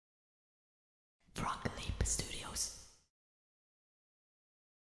Frogleapstudios.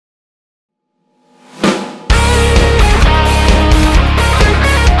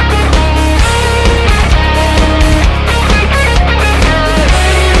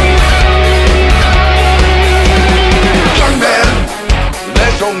 Young man,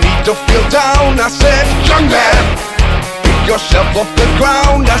 there's no need to feel down. I said, young man, pick yourself off the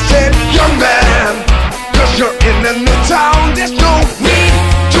ground. I said, young man, cause you're in a new town. There's no need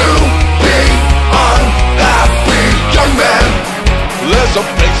to be unhappy. Young man, there's a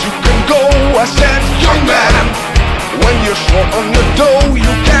place you can go. I said, young man, when you're short on the dough,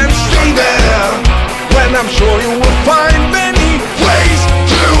 you can stay there. When I'm sure you will find many ways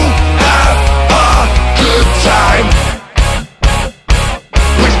to have a good time.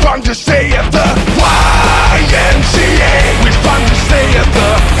 We've fun to stay at the Y.M.C.A. We've fun to stay at the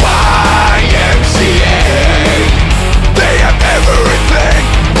Y.M.C.A. They have everything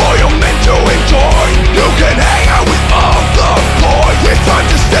for you meant to enjoy. You can hang out with all the boys. We've fun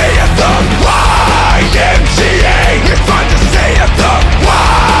to stay at the Y.M.C.A. We've fun to stay at the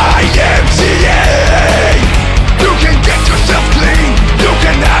Y.M.C.A. You can get yourself clean. You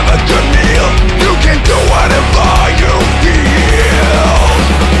can have a good meal. You can do whatever you feel.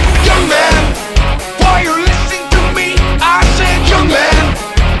 Young man, why you listening to me? I said, young man,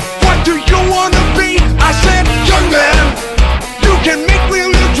 what do you wanna be? I said, young man, you can make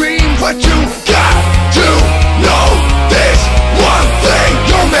real your dreams, but you got to know this one thing.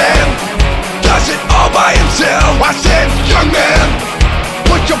 Young man does it all by himself. I said, young man,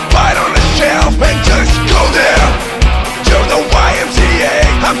 put your butt on a shelf and just go there to the Y.M.C.A.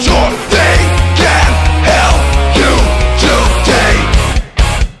 I'm sure they can help you today.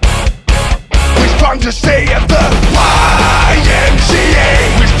 We've fun to stay at the Y.M.C.A.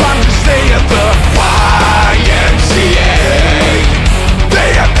 We've fun to stay at the Y.M.C.A. They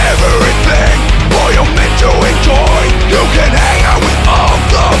have everything for you meant to enjoy. You can hang out with all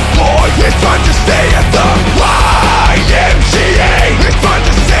the boys. We've fun to stay at the Y.M.C.A. We've fun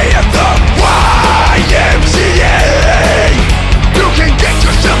to stay at the Y.M.C.A. You can get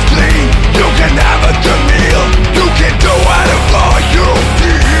yourself clean. You can have a good meal. You can do whatever you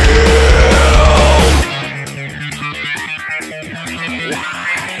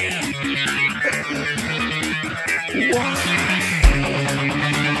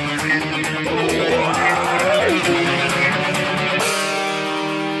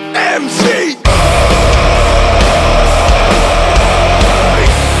M.C.A.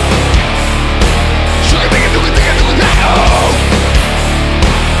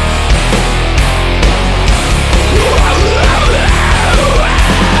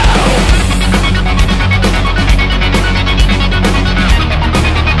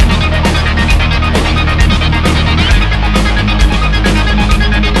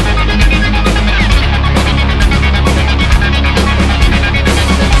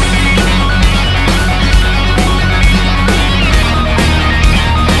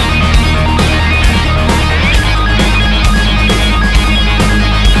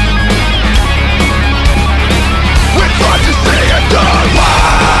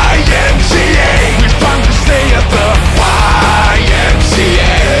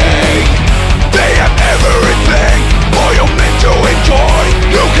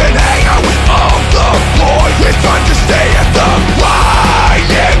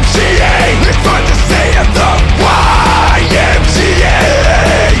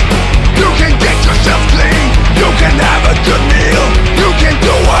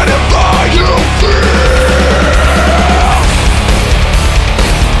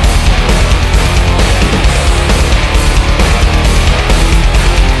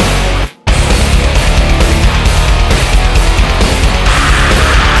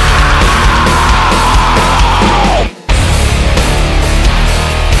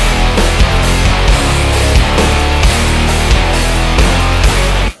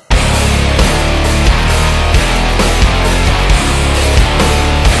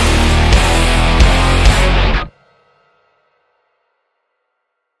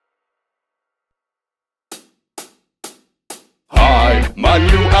 My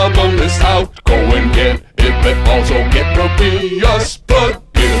new album is out, go and get it, but also get Rabea's